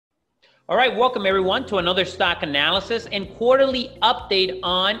All right, welcome everyone to another stock analysis and quarterly update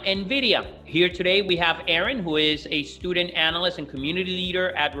on Nvidia. Here today we have Aaron, who is a student analyst and community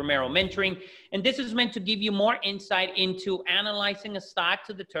leader at Romero Mentoring. And this is meant to give you more insight into analyzing a stock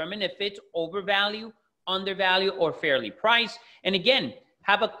to determine if it's overvalued, undervalued, or fairly priced. And again,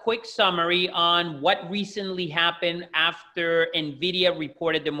 have a quick summary on what recently happened after Nvidia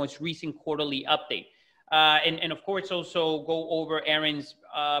reported the most recent quarterly update. And of course, also go over Erin's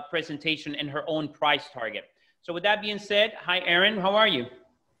presentation and her own price target. So with that being said, hi, Erin, how are you?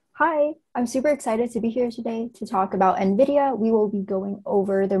 Hi, I'm super excited to be here today to talk about Nvidia. We will be going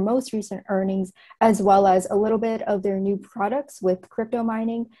over their most recent earnings as well as a little bit of their new products with crypto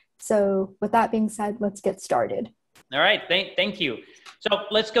mining. So with that being said, let's get started. All right, thank you. So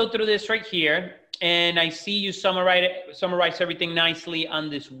let's go through this right here. And I see you summarize everything nicely on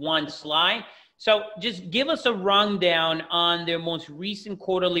this one slide. So just give us a rundown on their most recent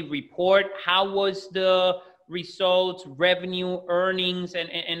quarterly report. How was the results, revenue, earnings,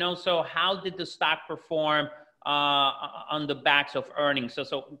 and also how did the stock perform on the backs of earnings?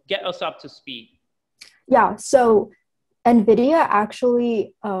 So get us up to speed. Yeah, so Nvidia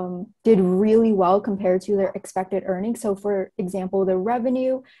actually did really well compared to their expected earnings. So for example, the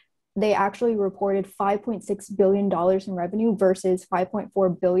revenue, they actually reported $5.6 billion in revenue versus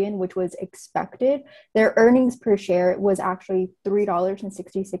 $5.4 billion, which was expected. Their earnings per share was actually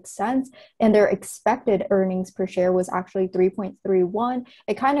 $3.66, and their expected earnings per share was actually 3.31.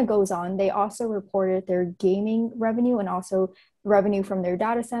 It kind of goes on. They also reported their gaming revenue and also revenue from their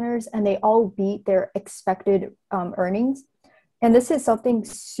data centers, and they all beat their expected earnings. And this is something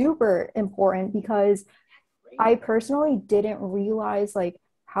super important because I personally didn't realize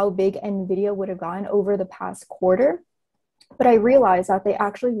how big Nvidia would have gotten over the past quarter. But I realized that they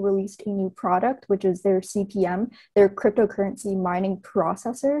actually released a new product, which is their CPM, their cryptocurrency mining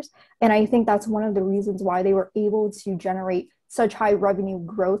processors. And I think that's one of the reasons why they were able to generate such high revenue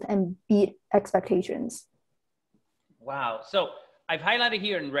growth and beat expectations. Wow. So I've highlighted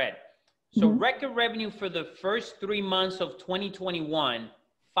here in red. So record revenue for the first 3 months of 2021,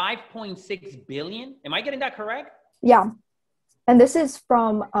 5.6 billion. Am I getting that correct? Yeah. And this is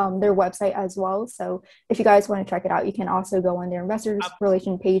from their website as well. So if you guys want to check it out, you can also go on their investors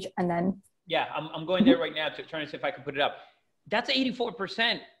relation page and then. Yeah, I'm going there right now to try to see if I can put it up. That's an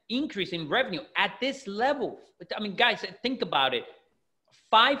 84% increase in revenue at this level. I mean, guys, think about it.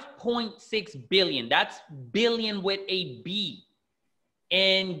 5.6 billion. That's billion with a B.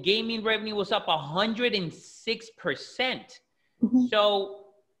 And gaming revenue was up 106%. So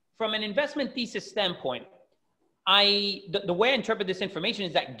from an investment thesis standpoint, the way I interpret this information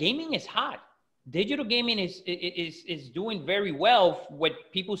is that gaming is hot. Digital gaming is doing very well with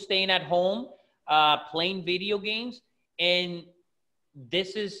people staying at home, playing video games. And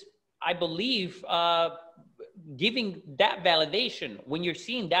this is, I believe, giving that validation when you're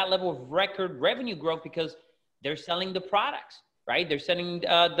seeing that level of record revenue growth because they're selling the products, right? They're selling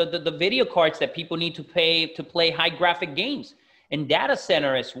the video cards that people need to pay to play high graphic games and data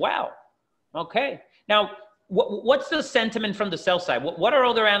center as well. Okay. Now, what's the sentiment from the sell side? What are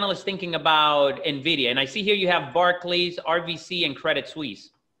other analysts thinking about Nvidia? And I see here you have Barclays, RBC, and Credit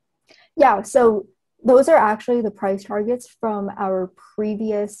Suisse. Yeah, so those are actually the price targets from our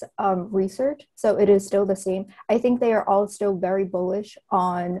previous research. So it is still the same. I think they are all still very bullish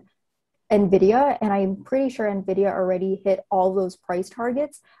on Nvidia, and I'm pretty sure Nvidia already hit all those price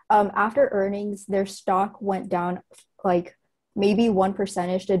targets. After earnings, their stock went down maybe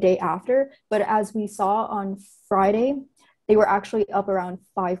 1% the day after, but as we saw on Friday, they were actually up around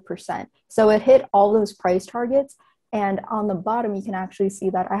 5%. So it hit all those price targets. And on the bottom, you can actually see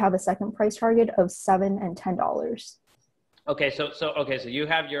that I have a second price target of $7 and $10. Okay, so you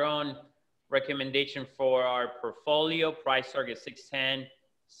have your own recommendation for our portfolio price target 610,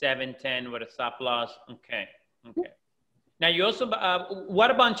 710 with a stop loss. Okay. Now, you also, what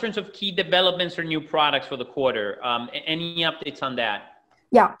about in terms of key developments or new products for the quarter? Any updates on that?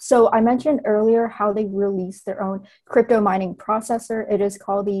 Yeah, so I mentioned earlier how they released their own crypto mining processor. It is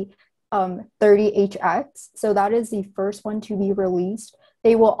called the 30HX. So that is the first one to be released.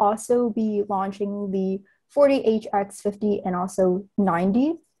 They will also be launching the 40HX 50 and also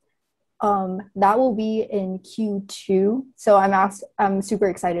 90. That will be in Q2. So I'm super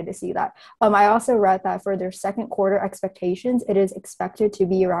excited to see that. I also read that for their second quarter expectations, it is expected to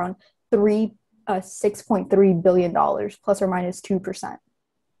be around $6.3 billion, plus or minus 2%.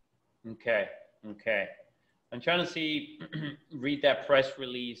 Okay. I'm trying to see, read that press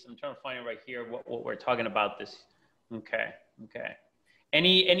release. I'm trying to find it right here, what we're talking about this. Okay.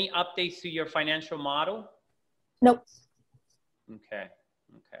 Any updates to your financial model? Nope. Okay.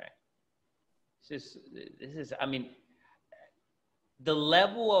 I mean, the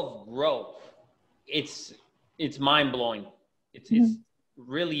level of growth, it's mind blowing. It's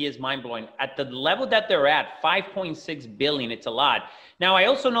really is mind blowing at the level that they're at. 5.6 billion. It's a lot. Now, I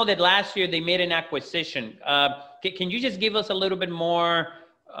also know that last year they made an acquisition. Can you just give us a little bit more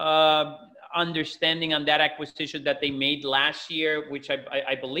understanding on that acquisition that they made last year, which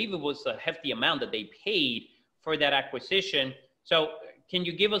I believe it was a hefty amount that they paid for that acquisition. So can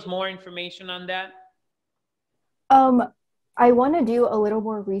you give us more information on that? I want to do a little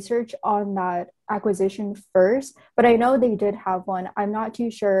more research on that acquisition first, but I know they did have one. I'm not too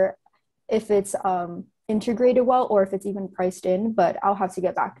sure if it's integrated well or if it's even priced in, but I'll have to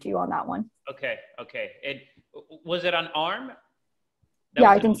get back to you on that one. Okay. Was it on ARM? Yeah,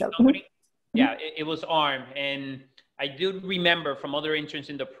 I think so. Yeah, it was ARM. And I do remember from other interns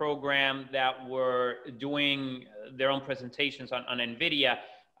in the program that were doing their own presentations on Nvidia.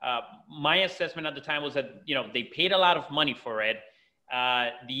 My assessment at the time was that, they paid a lot of money for it.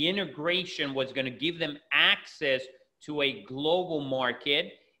 The integration was going to give them access to a global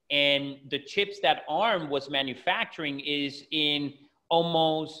market. And the chips that ARM was manufacturing is in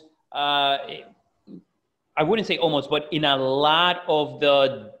almost, I wouldn't say almost, but in a lot of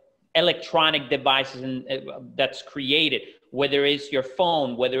the electronic devices that's created, whether it's your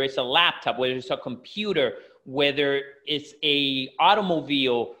phone, whether it's a laptop, whether it's a computer, whether it's a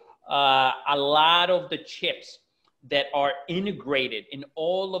automobile, a lot of the chips that are integrated in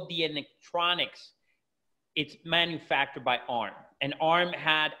all of the electronics, it's manufactured by ARM. And ARM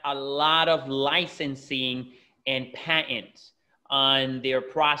had a lot of licensing and patents on their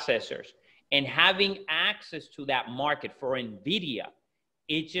processors. And having access to that market for Nvidia,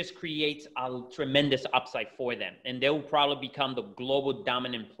 it just creates a tremendous upside for them. And they will probably become the global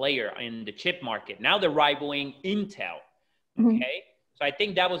dominant player in the chip market. Now they're rivaling Intel, okay? So I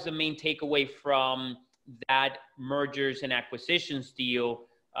think that was the main takeaway from that mergers and acquisitions deal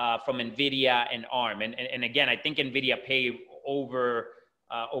from Nvidia and ARM. And again, I think Nvidia paid over,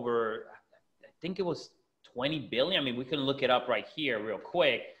 I think it was 20 billion. I mean, we can look it up right here real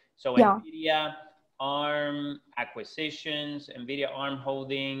quick. So Nvidia, ARM acquisitions, Nvidia ARM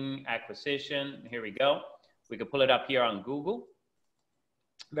holding acquisition. Here we go. We can pull it up here on Google.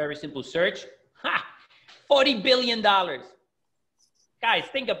 Very simple search. $40 billion. Guys,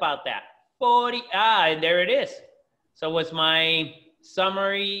 think about that. And there it is. So was my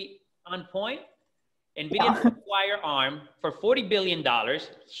summary on point? Nvidia acquire ARM for $40 billion,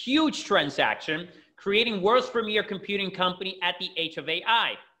 huge transaction, creating world's premier computing company at the age of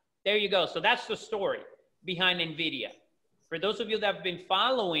AI. There you go. So that's the story behind Nvidia. For those of you that have been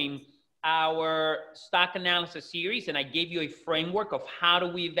following our stock analysis series, and I gave you a framework of how do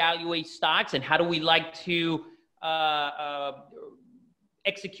we evaluate stocks and how do we like to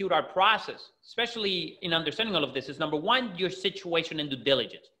execute our process, especially in understanding all of this, is number one, your situation and due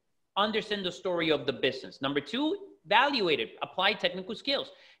diligence. Understand the story of the business. Number two, evaluate it, apply technical skills.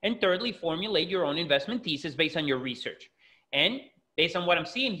 And thirdly, formulate your own investment thesis based on your research. And based on what I'm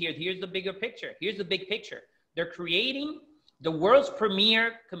seeing here, here's the bigger picture. Here's the big picture. They're creating the world's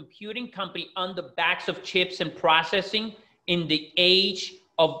premier computing company on the backs of chips and processing in the age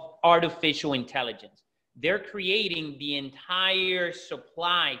of artificial intelligence. They're creating the entire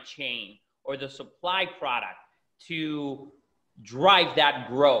supply chain or the supply product to drive that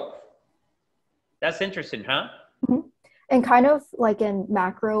growth. That's interesting, huh? And kind of like a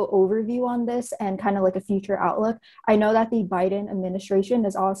macro overview on this and kind of like a future outlook, I know that the Biden administration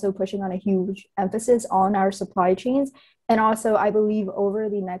is also pushing on a huge emphasis on our supply chains. And also, I believe over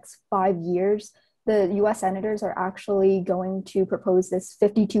the next 5 years, the US senators are actually going to propose this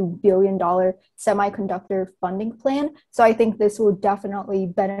 $52 billion semiconductor funding plan. So I think this will definitely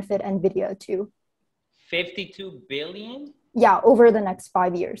benefit Nvidia too. 52 billion? Yeah, over the next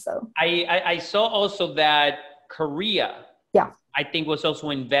 5 years. So I saw also that Korea, I think, was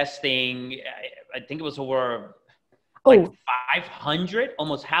also investing, I think it was over like 500,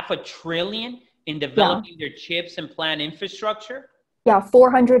 almost $500 billion in developing their chips and plant infrastructure. Yeah,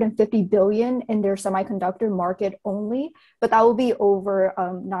 450 billion in their semiconductor market only, but that will be over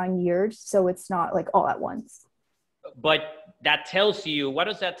 9 years. So it's not like all at once. But that tells you, what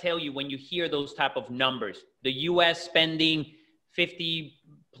does that tell you when you hear those type of numbers? The US spending 50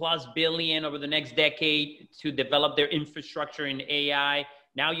 plus billion over the next decade to develop their infrastructure in AI.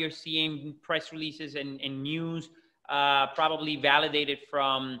 Now you're seeing press releases and news probably validated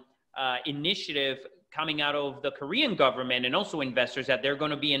from initiative coming out of the Korean government and also investors that they're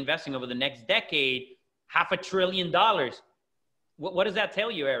going to be investing over the next decade $500 billion. What does that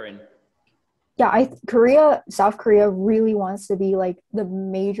tell you, Aaron? Yeah, South Korea really wants to be like the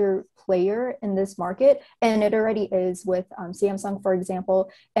major player in this market, and it already is with Samsung, for example.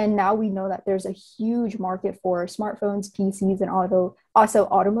 And now we know that there's a huge market for smartphones, PCs, and also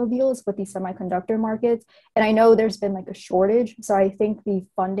automobiles with these semiconductor markets. And I know there's been like a shortage, so I think the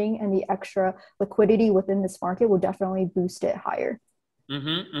funding and the extra liquidity within this market will definitely boost it higher.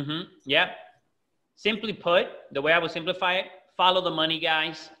 Yeah. Simply put, the way I would simplify it, follow the money,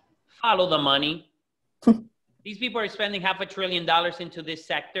 guys. Follow the money. These people are spending $500 billion into this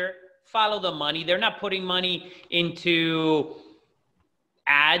sector. Follow the money. They're not putting money into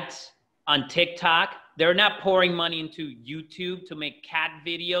ads on TikTok. They're not pouring money into YouTube to make cat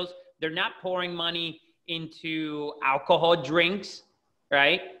videos. They're not pouring money into alcohol drinks,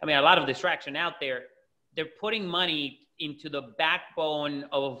 right? I mean, a lot of distraction out there. They're putting money into the backbone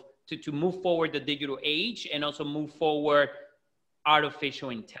of to move forward the digital age and also move forward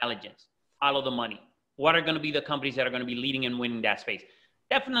artificial intelligence. Follow the money. What are going to be the companies that are going to be leading and winning that space?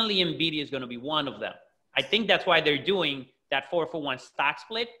 Definitely Nvidia is going to be one of them. I think that's why they're doing that 4-for-1 stock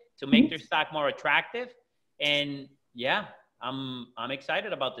split to make their stock more attractive. And yeah, I'm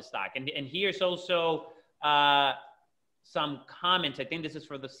excited about the stock. And here's also some comments. I think this is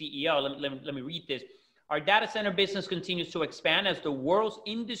for the CEO. Let me read this. Our data center business continues to expand as the world's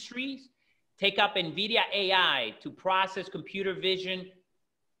industries take up NVIDIA AI to process computer vision,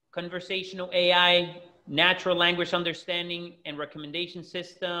 conversational AI, natural language understanding, and recommendation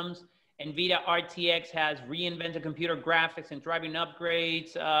systems. NVIDIA RTX has reinvented computer graphics and driving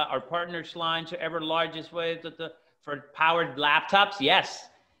upgrades. Our partners launch ever largest way for powered laptops. Yes.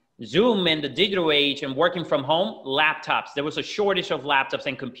 Zoom in the digital age and working from home, laptops. There was a shortage of laptops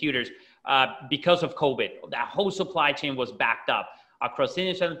and computers because of COVID. That whole supply chain was backed up across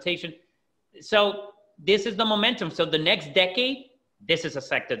industrialization. So this is the momentum. So the next decade, this is a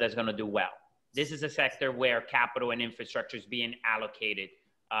sector that's going to do well. This is a sector where capital and infrastructure is being allocated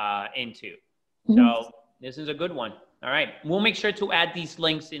into. So this is a good one. All right. We'll make sure to add these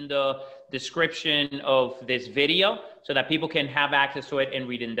links in the description of this video so that people can have access to it and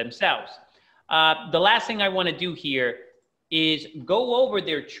read it themselves. The last thing I want to do here is go over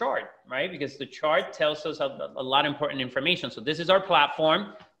their chart, right? Because the chart tells us a lot of important information. So this is our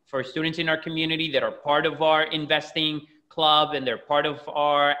platform for students in our community that are part of our investing club and they're part of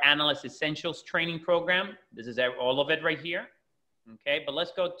our analyst essentials training program. This is all of it right here. Okay, but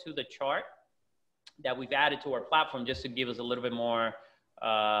let's go to the chart that we've added to our platform just to give us a little bit more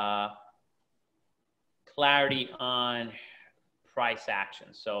clarity on price action.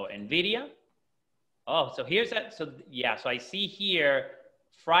 So Nvidia. Oh, so here's that. So yeah, so I see here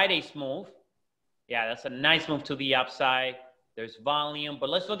Friday's move. Yeah, that's a nice move to the upside. There's volume, but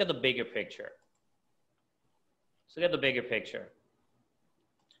let's look at the bigger picture. Let's look at the bigger picture.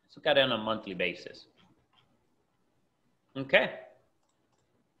 Let's look at it on a monthly basis. Okay.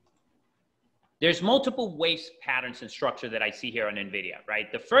 There's multiple wave patterns and structure that I see here on Nvidia,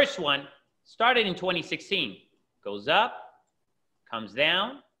 right? The first one started in 2016, goes up, comes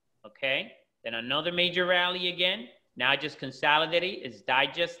down, okay? Then another major rally again. Now just consolidating, it's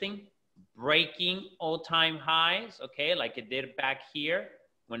digesting, breaking all-time highs, okay? Like it did back here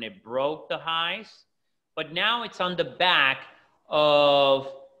when it broke the highs. But now it's on the back of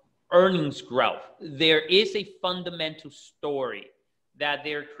earnings growth. There is a fundamental story that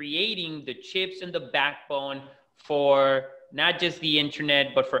they're creating the chips and the backbone for not just the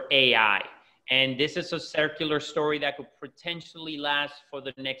internet, but for AI. And this is a circular story that could potentially last for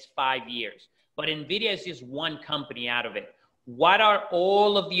the next 5 years. But NVIDIA is just one company out of it. What are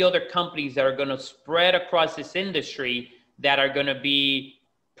all of the other companies that are going to spread across this industry that are going to be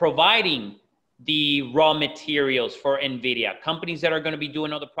providing the raw materials for NVIDIA? Companies that are going to be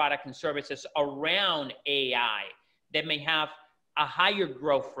doing other products and services around AI that may have a higher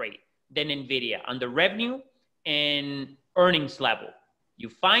growth rate than NVIDIA on the revenue and earnings level. You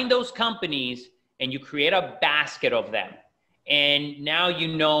find those companies and you create a basket of them. And now you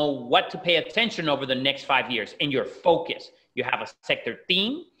know what to pay attention over the next 5 years and your focus. You have a sector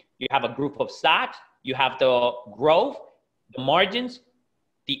theme, you have a group of stocks, you have the growth, the margins,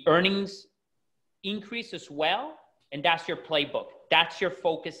 the earnings increase as well. And that's your playbook. That's your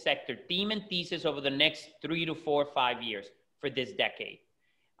focus sector theme and thesis over the next 3 to 4 or 5 years for this decade.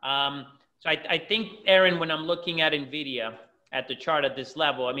 So I think, Aaron, when I'm looking at NVIDIA at the chart at this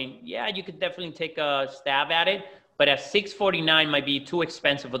level, I mean, yeah, you could definitely take a stab at it, but at 649 might be too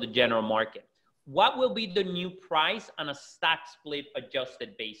expensive for the general market. What will be the new price on a stock split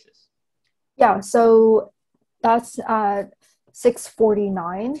adjusted basis? Yeah, so that's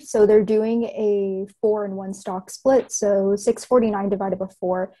 649. So they're doing a 4-in-1 stock split. So 649 divided by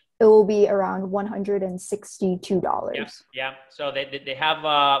 4 it will be around $162. Yeah, yeah. So they have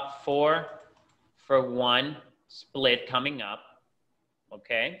 4-for-1 split coming up.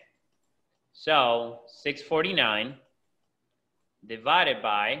 Okay. So 649 divided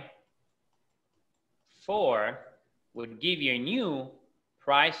by 4 would give you a new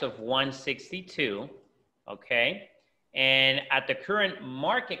price of 162. Okay. And at the current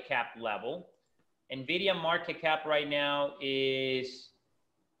market cap level, Nvidia market cap right now is,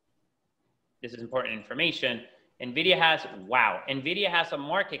 this is important information. Nvidia has a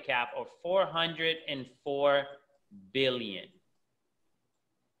market cap of 404 billion.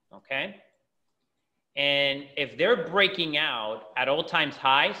 Okay. And if they're breaking out at all times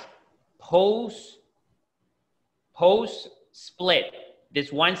highs, post split,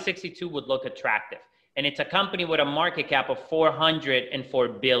 this 162 would look attractive. And it's a company with a market cap of 404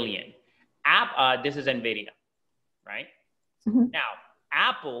 billion. This is Nvidia, right? Mm-hmm. Now,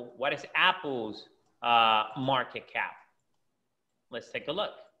 Apple, what is Apple's market cap? Let's take a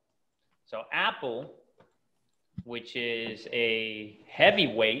look. So Apple, which is a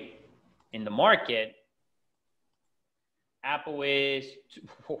heavyweight in the market, Apple is,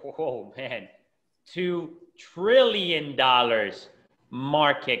 oh man, $2 trillion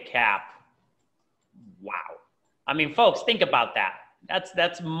market cap. Wow. I mean, folks, think about that.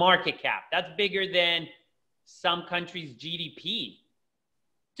 That's market cap. That's bigger than some countries' GDP.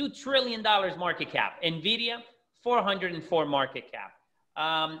 $2 trillion market cap. Nvidia, 404 market cap.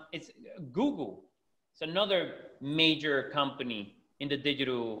 It's Google. It's another major company in the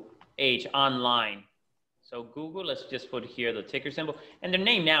digital age online. So Google, let's just put here the ticker symbol. And their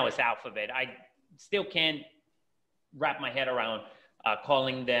name now is Alphabet. I still can't wrap my head around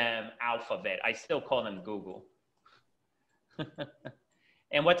calling them Alphabet. I still call them Google.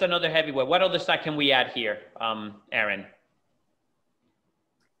 And what's another heavyweight? What other stock can we add here, Aaron?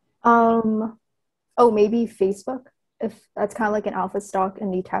 Maybe Facebook, if that's kind of like an alpha stock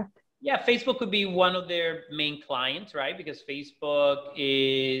in the tech. Yeah, Facebook could be one of their main clients, right? Because Facebook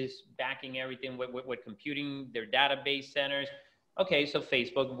is backing everything with computing, their database centers. Okay, so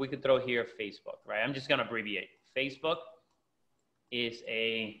Facebook, we could throw here Facebook, right? I'm just going to abbreviate. Facebook is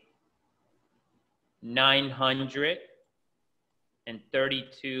a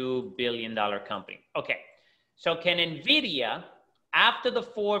 $932 billion company. Okay, so can Nvidia, after the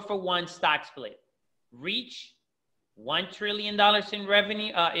 4-for-1 stock split, reach $1 trillion in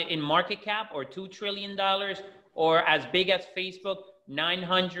revenue, in market cap, or $2 trillion, or as big as Facebook,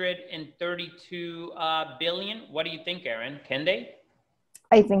 932 billion? What do you think, Aaron? Can they?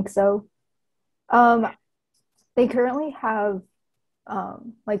 I think so. They currently have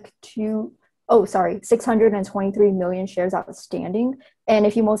 623 million shares outstanding. And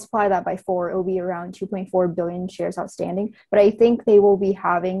if you multiply that by 4, it will be around 2.4 billion shares outstanding. But I think they will be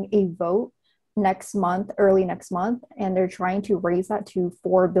having a vote early next month, and they're trying to raise that to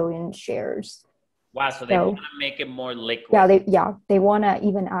 4 billion shares. Wow, so they want to make it more liquid. They want to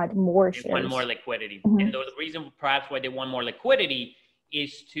even add more shares. They want more liquidity. Mm-hmm. And the reason perhaps why they want more liquidity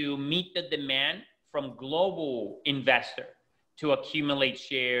is to meet the demand from global investor to accumulate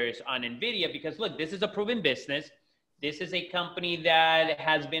shares on Nvidia, because look, this is a proven business. This is a company that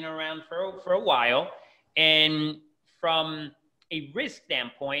has been around for a while. And from a risk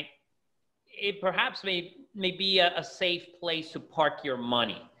standpoint, it perhaps may be a safe place to park your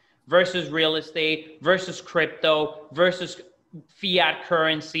money versus real estate, versus crypto, versus fiat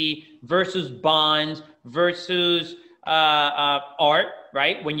currency, versus bonds, versus art,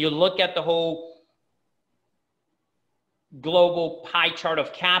 right? When you look at the whole global pie chart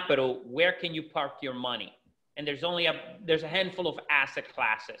of capital, where can you park your money? And there's a handful of asset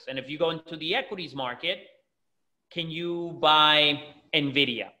classes. And if you go into the equities market, can you buy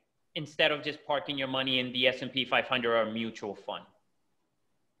Nvidia instead of just parking your money in the S&P 500 or a mutual fund?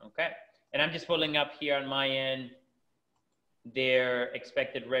 Okay. And I'm just pulling up here on my end their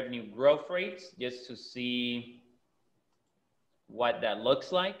expected revenue growth rates just to see what that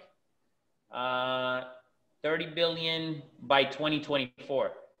looks like. 30 billion by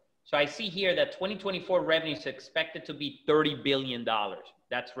 2024. So I see here that 2024 revenue is expected to be $30 billion.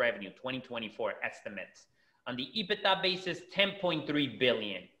 That's revenue, 2024 estimates. On the EBITDA basis, 10.3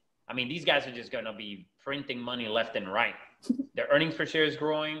 billion. I mean, these guys are just going to be printing money left and right. Their earnings per share is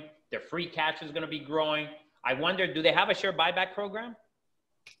growing. Their free cash is going to be growing. I wonder, do they have a share buyback program?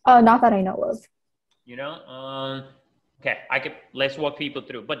 Not that I know of. You know, okay, let's walk people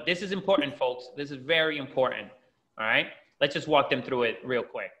through. But this is important, folks. This is very important. All right, let's just walk them through it real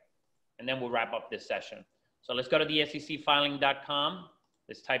quick, and then we'll wrap up this session. So let's go to the secfiling.com.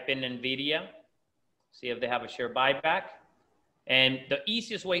 Let's type in Nvidia, see if they have a share buyback. And the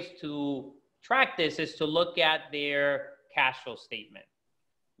easiest ways to track this is to look at their cash flow statement.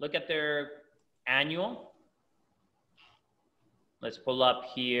 Look at their annual. Let's pull up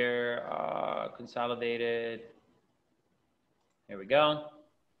here, consolidated. Here we go.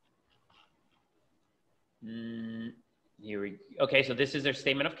 Okay, so this is their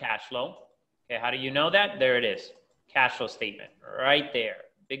statement of cash flow. Okay, how do you know that? There it is, cash flow statement, right there.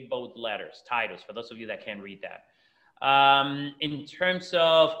 Big bold letters, titles, for those of you that can't read that. In terms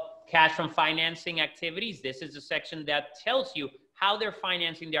of cash from financing activities, this is a section that tells you how they're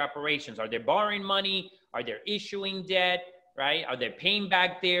financing their operations. Are they borrowing money? Are they issuing debt? Right? Are they paying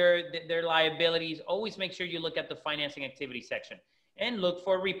back their liabilities? Always make sure you look at the financing activity section and look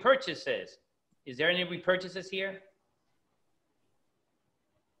for repurchases. Is there any repurchases here?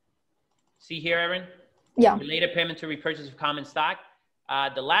 See here, Erin? Yeah. Related payment to repurchase of common stock.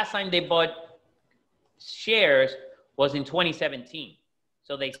 The last time they bought shares was in 2017.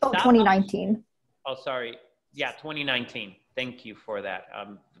 So they stopped. 2019. Oh, sorry. Yeah, 2019. Thank you for that.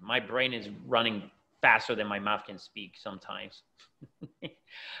 My brain is running faster than my mouth can speak sometimes.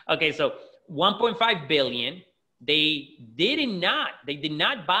 Okay, so 1.5 billion. They did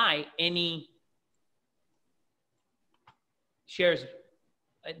not buy any shares.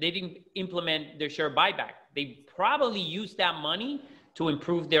 They didn't implement their share buyback. They probably used that money to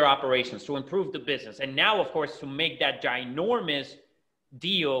improve their operations, to improve the business. And now, of course, to make that ginormous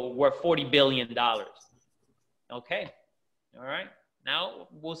deal worth $40 billion. Okay, all right. Now,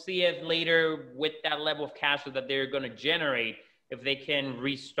 we'll see if later with that level of cash flow that they're going to generate, if they can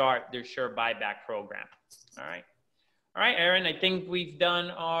restart their share buyback program. All right. All right, Aaron, I think we've done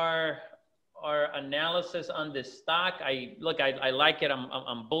our analysis on this stock. I like it.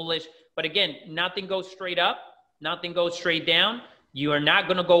 I'm bullish. But again, nothing goes straight up. Nothing goes straight down. You are not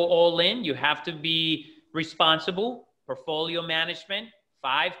going to go all in. You have to be responsible. Portfolio management,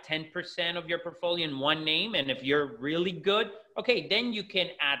 5-10% of your portfolio in one name. And if you're really good, okay, then you can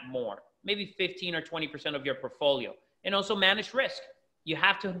add more, maybe 15 or 20% of your portfolio. And also manage risk. You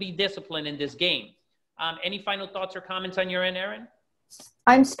have to be disciplined in this game. Any final thoughts or comments on your end, Aaron?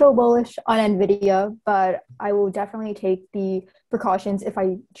 I'm still bullish on Nvidia, but I will definitely take the precautions if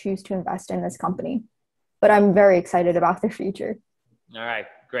I choose to invest in this company. But I'm very excited about the future. All right,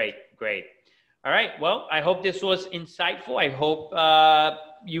 great. All right, well, I hope this was insightful. I hope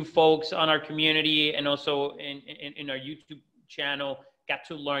you folks on our community and also in our YouTube channel got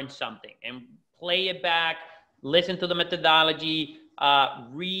to learn something and play it back, listen to the methodology,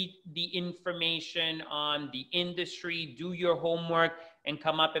 read the information on the industry, do your homework, and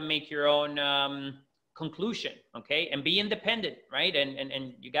come up and make your own conclusion, okay? And be independent, right?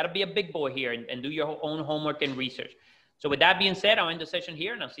 And you got to be a big boy here and do your own homework and research. So with that being said, I'll end the session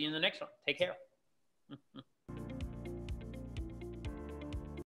here, and I'll see you in the next one. Take care.